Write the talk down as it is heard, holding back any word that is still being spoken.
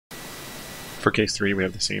For case 3, we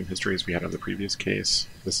have the same history as we had in the previous case.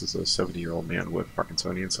 This is a 70-year-old man with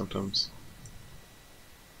Parkinsonian symptoms.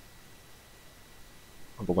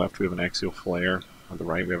 On the left, we have an axial flare. On the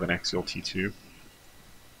right, we have an axial T2.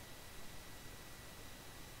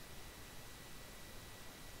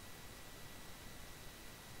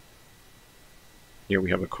 Here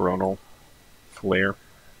we have a coronal flare,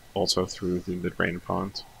 also through the midbrain and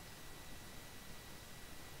pons.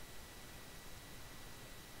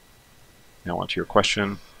 Now on to your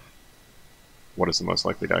question. What is the most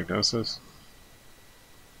likely diagnosis?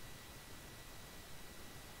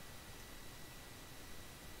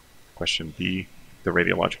 Question B. The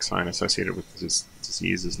radiologic sign associated with this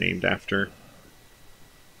disease is named after.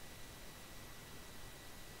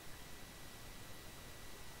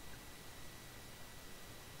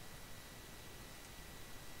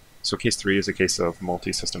 So case 3 is a case of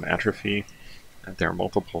multisystem atrophy. There are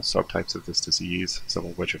multiple subtypes of this disease, some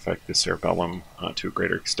of which affect the cerebellum to a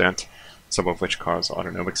greater extent, some of which cause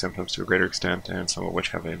autonomic symptoms to a greater extent, and some of which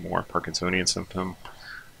have a more Parkinsonian symptom.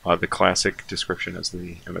 The classic description is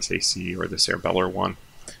the MSA-C, or the cerebellar one,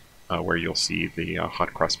 where you'll see the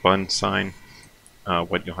hot cross bun sign.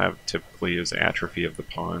 What you'll have typically is atrophy of the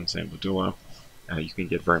pons and medulla. You can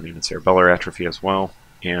get vermine and cerebellar atrophy as well.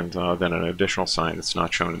 And then an additional sign that's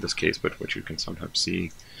not shown in this case, but which you can sometimes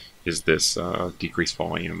see, is this decreased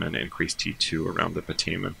volume and increased T2 around the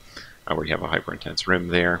putamen, where you have a hyperintense rim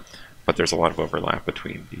there. But there's a lot of overlap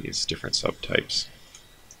between these different subtypes.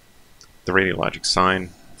 The radiologic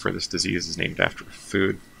sign for this disease is named after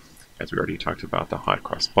food. As we already talked about, the hot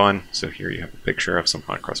cross bun. So here you have a picture of some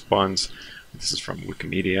hot cross buns. This is from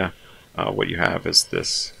Wikimedia. What you have is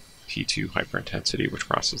this T2 hyperintensity, which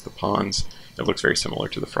crosses the pons. It looks very similar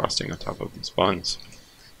to the frosting on top of these buns.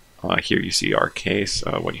 Here you see our case.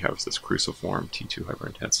 What you have is this cruciform T2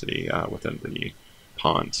 hyperintensity within the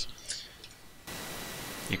pons.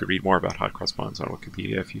 You could read more about hot cross buns on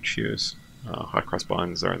Wikipedia if you choose. Hot cross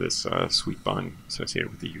buns are this sweet bun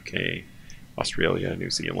associated with the UK, Australia,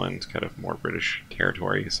 New Zealand, kind of more British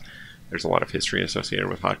territories. There's a lot of history associated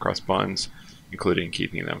with hot cross buns, including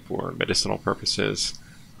keeping them for medicinal purposes.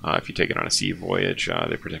 If you take it on a sea voyage,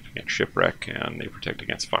 they protect against shipwreck, and they protect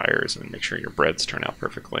against fires, and make sure your breads turn out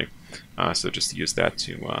perfectly. So just use that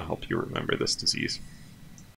to help you remember this disease.